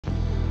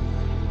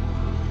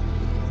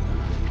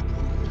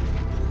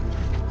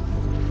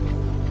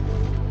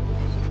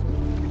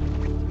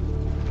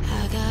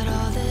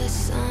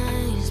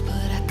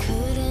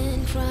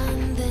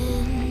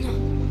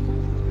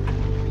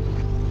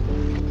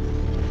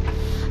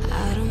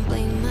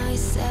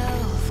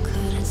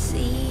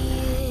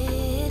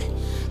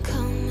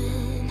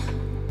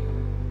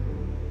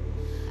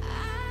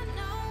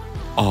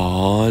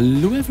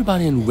Hello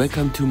everybody and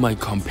welcome to my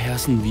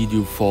comparison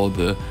video for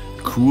the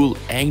cool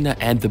Angler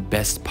and the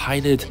best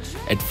pilot.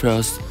 At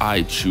first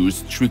I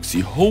choose Trixie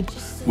Hope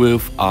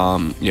with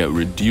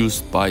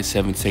reduced by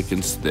 7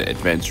 seconds the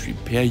advanced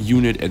repair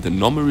unit and the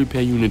normal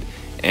repair unit,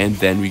 and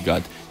then we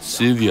got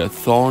Sylvia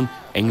Thorn,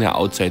 Angler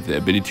outside the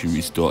ability to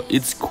restore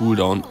its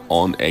cooldown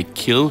on a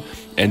kill,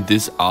 and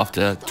this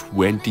after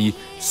 20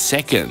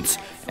 seconds.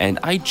 And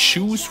I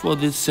choose for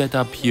this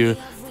setup here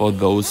for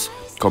those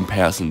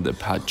comparison the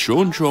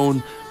Patron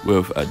drone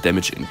with a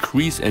damage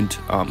increase and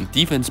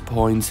defense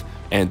points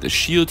and the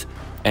shield,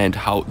 and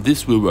how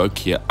this will work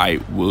here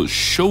I will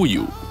show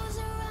you.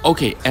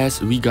 Okay,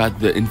 as we got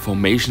the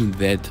information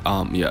that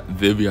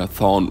Sylvia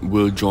Thorn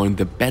will join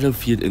the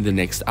battlefield in the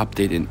next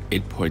update in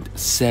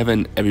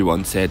 8.7,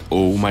 everyone said,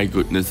 oh my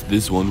goodness,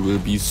 this one will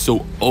be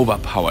so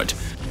overpowered.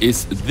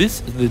 Is this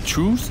the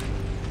truth?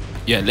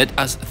 Yeah, let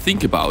us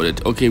think about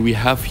it. Okay, we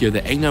have here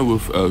the Angler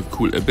with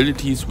cool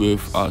abilities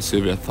with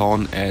Sylvia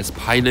Thorn as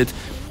pilot,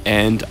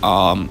 and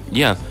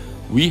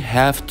we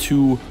have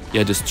to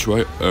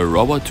destroy a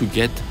robot to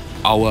get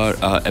our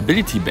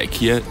ability back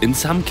here. In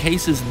some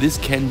cases this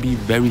can be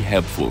very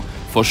helpful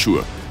for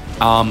sure,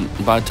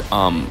 but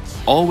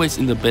always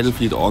in the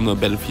battlefield, on the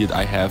battlefield,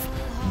 I have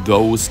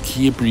those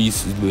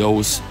Kebris,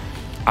 those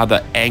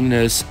other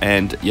Anglers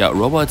and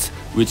robots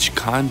which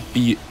can't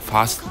be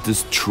fast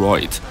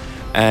destroyed.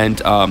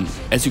 And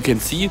as you can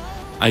see,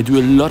 I do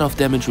a lot of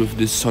damage with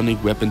these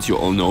sonic weapons. You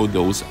all know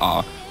those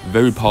are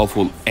very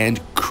powerful and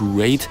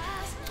great,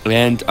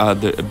 and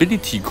the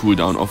ability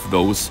cooldown of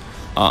those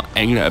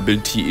Angler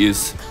ability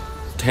is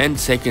 10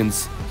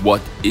 seconds,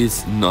 what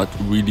is not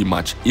really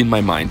much in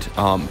my mind.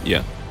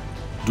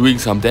 Doing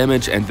some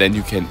damage and then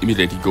you can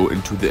immediately go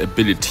into the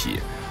ability.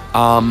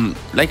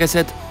 Like I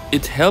said,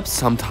 it helps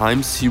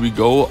sometimes, here we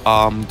go,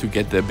 to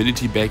get the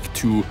ability back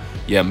to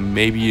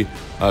maybe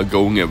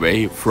going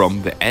away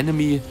from the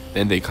enemy.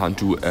 Then they can't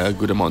do a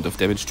good amount of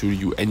damage to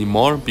you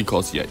anymore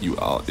because you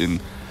are in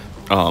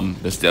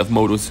the stealth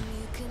modus.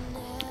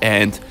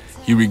 And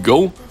here we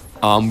go,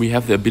 we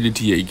have the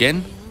ability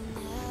again,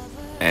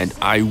 and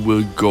I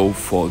will go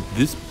for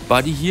this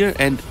buddy here,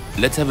 and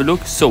let's have a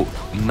look. So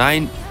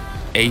 9,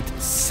 8,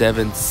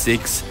 7,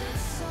 6,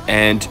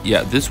 and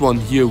this one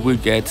here will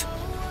get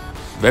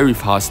very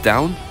fast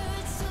down.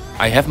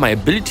 I have my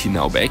ability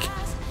now back,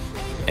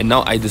 and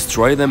now I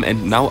destroy them,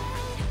 and now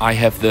I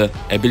have the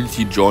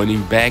ability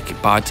joining back,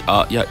 but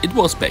it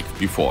was back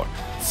before.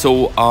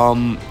 So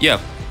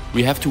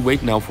we have to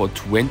wait now for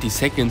 20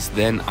 seconds,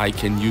 then I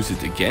can use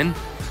it again.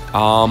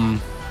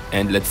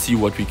 And let's see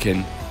what we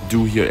can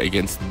do here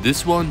against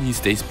this one. He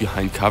stays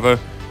behind cover,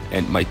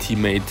 and my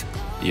teammate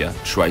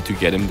try to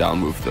get him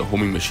down with the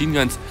homing machine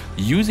guns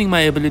using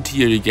my ability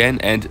here again.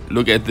 And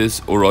look at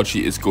this,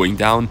 Orochi is going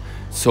down,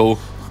 so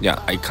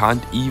I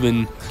can't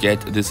even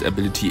get this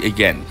ability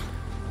again.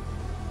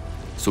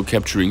 So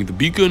capturing the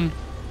beacon,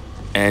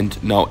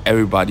 and now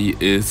everybody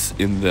is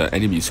in the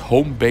enemy's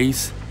home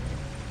base,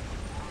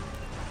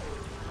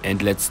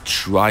 and let's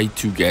try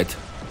to get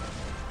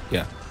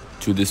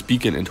to this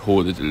beacon and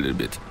hold it a little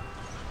bit.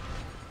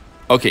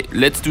 Okay,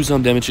 let's do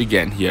some damage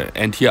again here,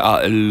 and here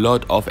are a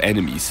lot of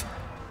enemies,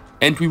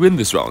 and we win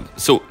this round.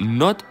 So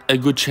not a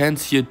good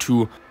chance here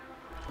to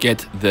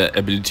get the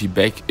ability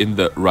back in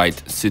the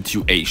right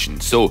situation.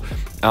 So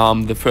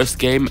the first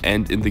game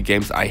and in the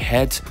games I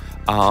had,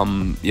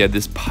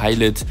 this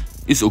pilot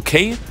is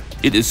okay.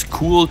 It is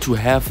cool to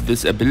have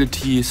this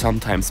ability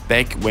sometimes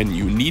back when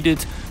you need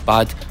it,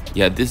 but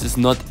this is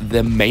not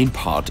the main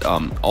part.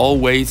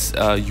 Always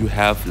you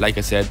have, like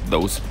I said,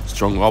 those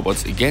strong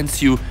robots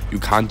against you. You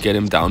can't get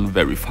them down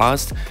very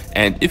fast,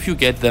 and if you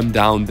get them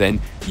down,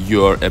 then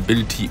your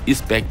ability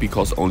is back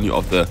because only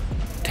of the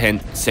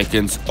 10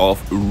 seconds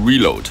of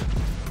reload.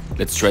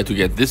 Let's try to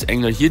get this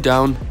Angler here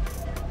down.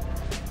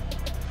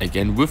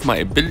 Again with my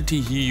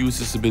ability, he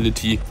uses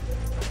ability,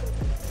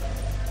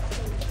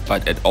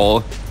 but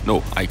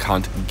no, I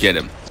can't get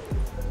him.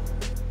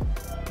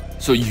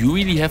 So you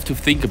really have to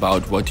think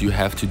about what you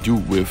have to do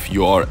with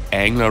your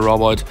Angler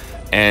robot,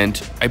 and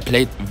I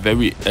played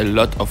a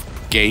lot of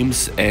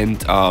games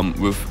and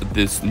with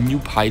this new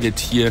pilot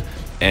here,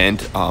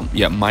 and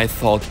my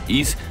thought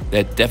is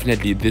that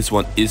definitely this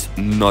one is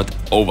not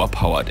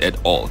overpowered at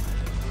all.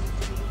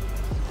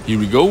 Here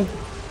we go,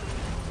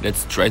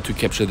 let's try to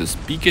capture this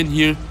beacon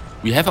here.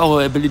 We have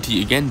our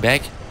ability again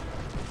back.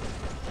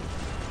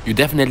 You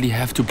definitely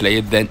have to play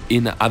it then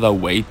in another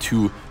way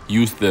to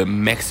use the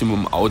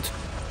maximum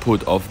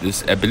output of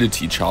this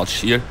ability charge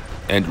here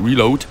and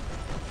reload.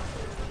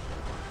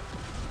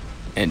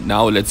 And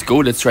now let's go,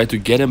 let's try to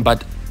get him,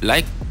 but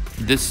like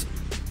this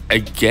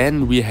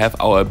again we have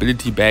our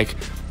ability back,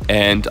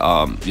 and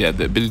the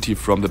ability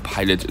from the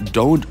pilot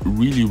don't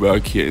really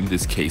work here in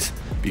this case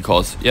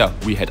because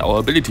we had our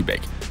ability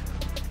back.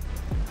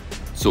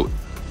 So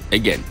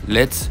again,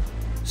 let's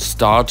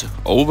start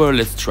over,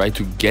 let's try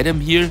to get him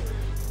here,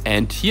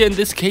 and here in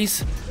this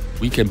case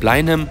we can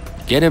blind him,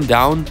 get him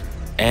down,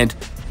 and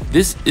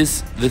this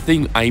is the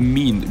thing I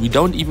mean. We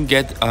don't even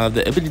get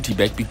the ability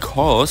back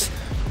because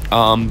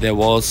there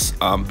was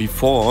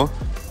before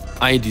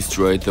I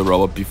destroyed the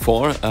robot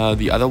before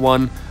the other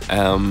one,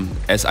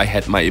 as I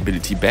had my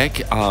ability back,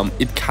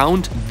 it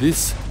count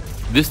this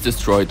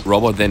destroyed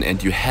robot then,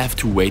 and you have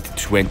to wait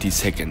 20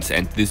 seconds,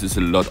 and this is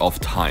a lot of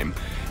time.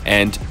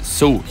 And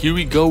so here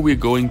we go, we're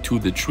going to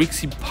the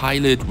Trixie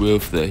pilot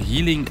with the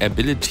healing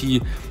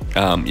ability.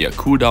 Yeah,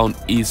 cooldown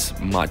is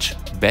much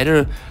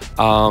better,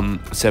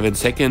 7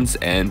 seconds,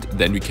 and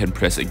then we can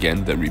press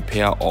again the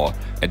repair or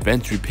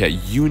advanced repair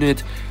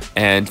unit.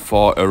 And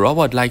for a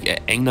robot like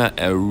Aegna,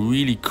 a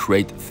really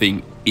great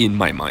thing in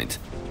my mind.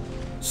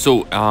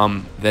 So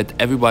that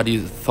everybody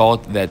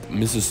thought that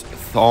Mrs.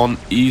 Thorn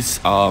is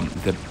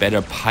the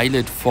better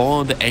pilot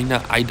for the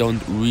Aegna, I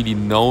don't really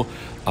know,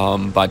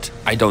 but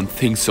I don't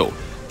think so.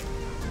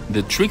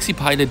 The Trixie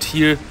pilot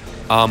here,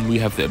 we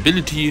have the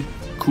ability,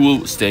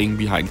 cool, staying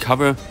behind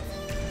cover,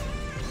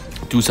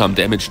 do some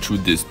damage to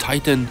this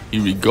Titan,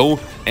 here we go,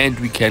 and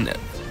we can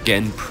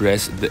again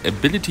press the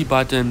ability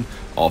button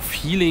of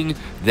healing.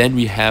 Then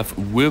we have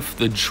with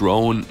the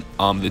drone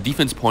the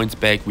defense points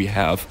back, we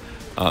have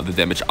the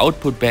damage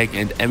output back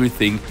and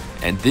everything,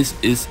 and this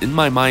is in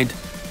my mind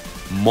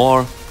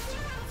more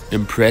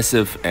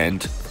impressive.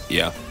 And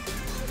yeah,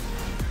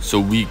 so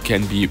we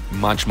can be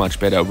much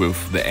better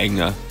with the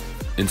Aegna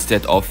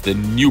instead of the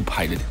new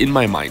pilot in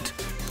my mind.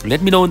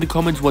 Let me know in the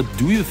comments what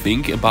do you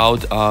think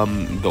about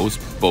those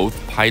both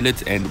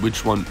pilots, and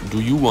which one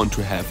do you want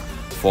to have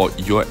for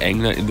your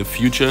Aegna in the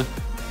future.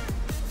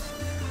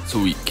 So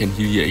we can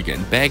heal here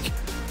again back.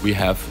 We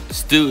have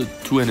still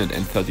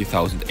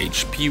 230,000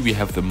 HP. We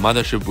have the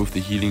mothership with the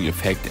healing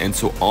effect and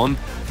so on.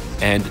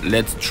 And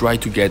let's try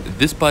to get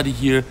this buddy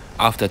here.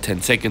 After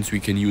 10 seconds we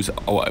can use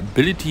our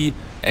ability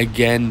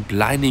again,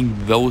 blinding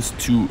those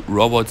two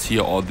robots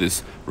here, or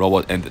this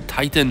robot and the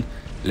Titan.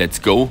 Let's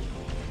go.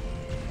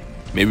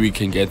 Maybe we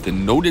can get the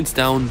Nodens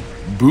down.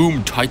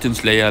 Boom, Titan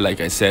Slayer, like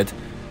I said.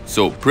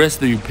 So press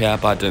the repair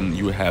button,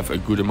 you have a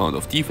good amount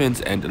of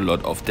defense and a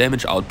lot of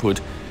damage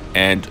output.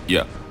 And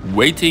yeah,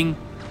 waiting,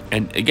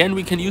 and again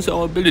we can use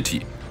our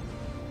ability.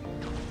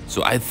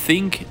 So I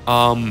think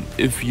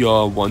if you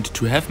want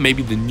to have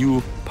maybe the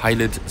new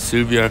pilot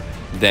Sylvia,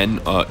 then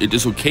it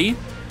is okay.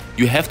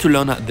 You have to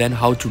learn then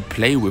how to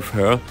play with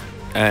her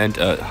and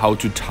how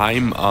to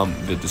time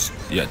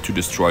to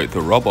destroy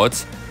the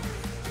robots.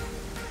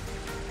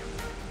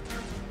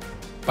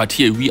 But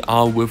here we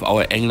are with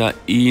our Aegna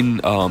in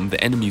the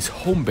enemy's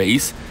home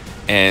base,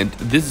 and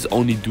this is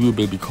only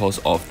doable because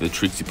of the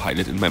Trixie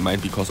pilot in my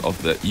mind, because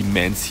of the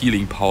immense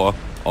healing power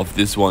of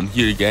this one.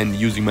 Here again,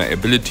 using my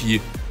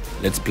ability,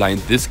 let's blind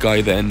this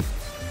guy then.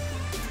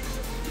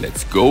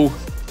 Let's go.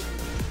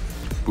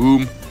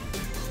 Boom.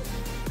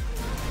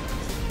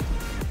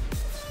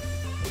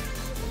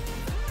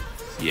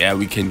 Yeah,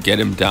 we can get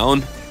him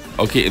down.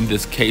 Okay, in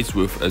this case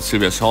with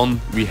Sylvia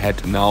Son, we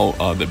had now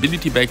the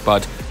ability back,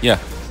 but yeah,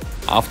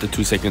 after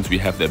 2 seconds we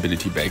have the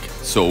ability back.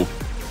 So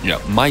yeah,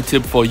 my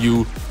tip for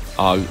you,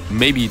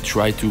 maybe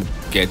try to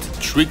get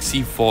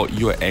Trixie for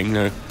your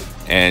Aegna,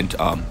 and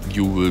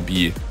you will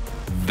be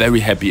very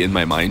happy in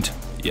my mind.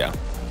 Yeah,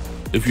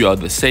 if you are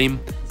the same,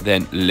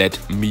 then let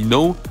me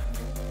know.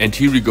 And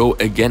here we go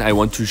again. I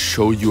want to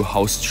show you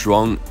how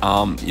strong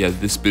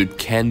this build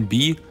can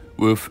be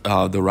with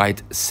the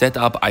right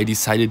setup. I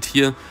decided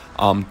here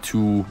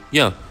to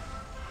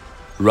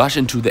rush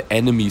into the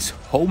enemy's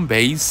home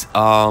base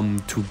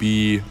to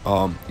be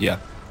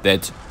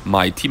that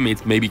my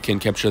teammates maybe can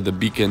capture the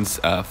beacons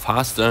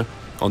faster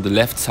on the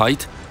left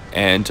side,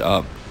 and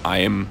I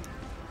am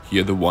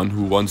here the one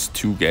who wants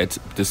to get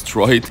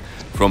destroyed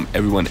from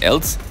everyone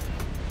else.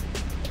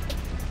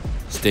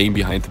 Staying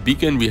behind the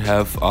beacon, we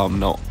have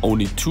now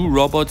only 2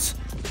 robots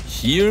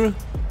here.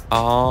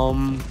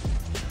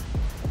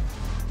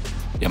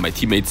 My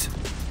teammates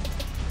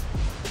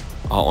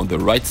are on the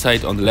right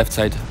side, on the left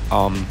side,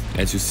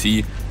 as you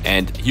see.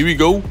 And here we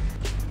go.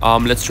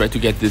 Let's try to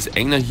get this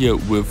Aegna here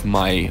with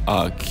my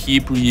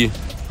Kibri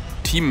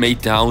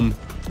teammate down.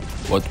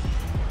 What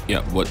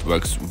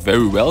works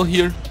very well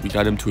here. We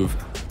got him to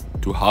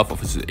half of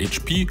his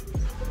HP.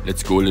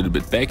 Let's go a little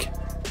bit back.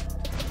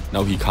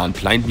 Now he can't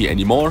blind me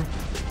anymore.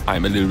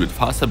 I'm a little bit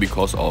faster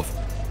because of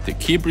the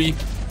Kibri.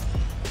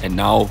 And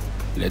now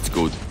let's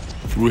go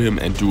through him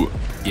and do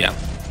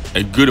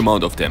a good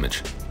amount of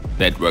damage.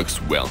 That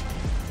works well.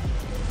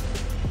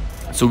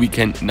 So we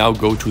can now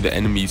go to the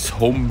enemy's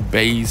home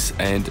base,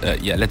 and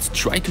let's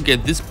try to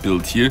get this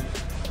build here.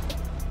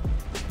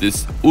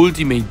 This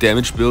ultimate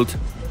damage build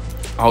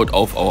out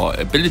of our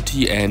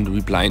ability, and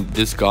we blind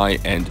this guy,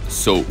 and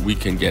so we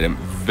can get him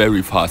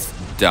very fast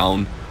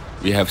down.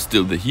 We have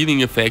still the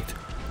healing effect,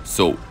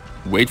 so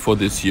wait for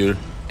this here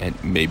and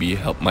maybe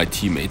help my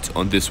teammates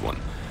on this one.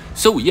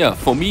 So yeah,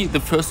 for me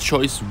the first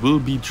choice will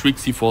be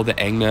Trixie for the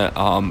Aegna.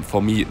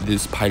 For me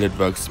this pilot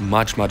works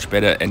much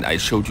better, and I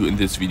showed you in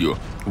this video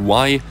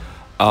why.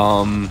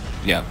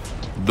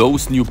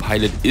 Those new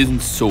pilot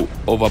isn't so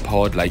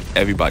overpowered like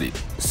everybody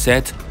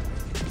said.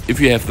 if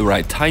you have the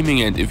right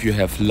timing and if you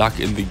have luck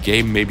in the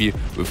game, maybe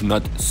with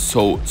not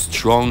so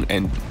strong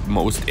and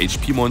most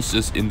HP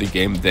monsters in the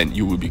game, then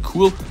you will be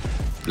cool,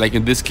 like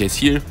in this case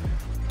here.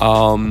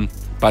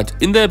 But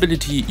in the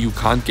ability you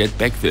can't get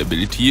back the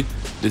ability.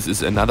 This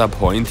is another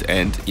point,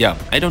 and yeah,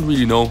 I don't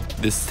really know,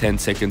 this 10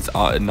 seconds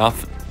are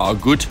enough, are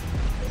good,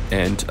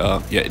 and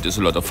yeah, it is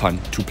a lot of fun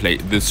to play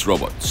this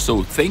robot.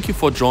 So thank you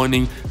for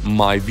joining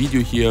my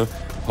video here.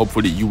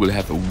 Hopefully you will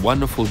have a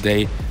wonderful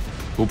day.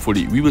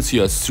 Hopefully we will see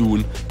you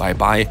soon. Bye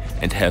bye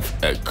and have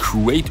a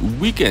great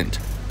weekend.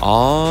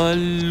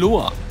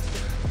 Aloha.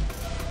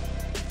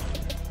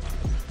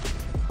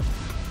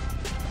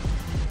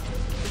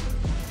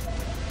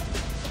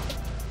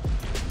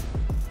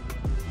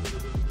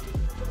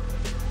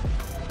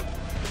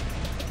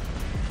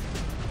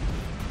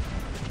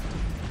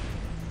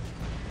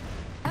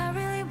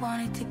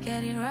 Wanted to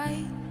get it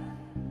right,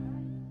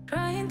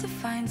 trying to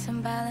find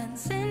some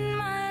balance in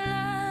my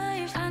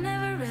life. I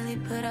never really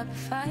put up a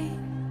fight,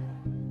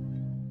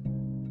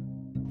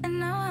 and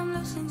now I'm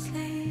losing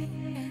sleep.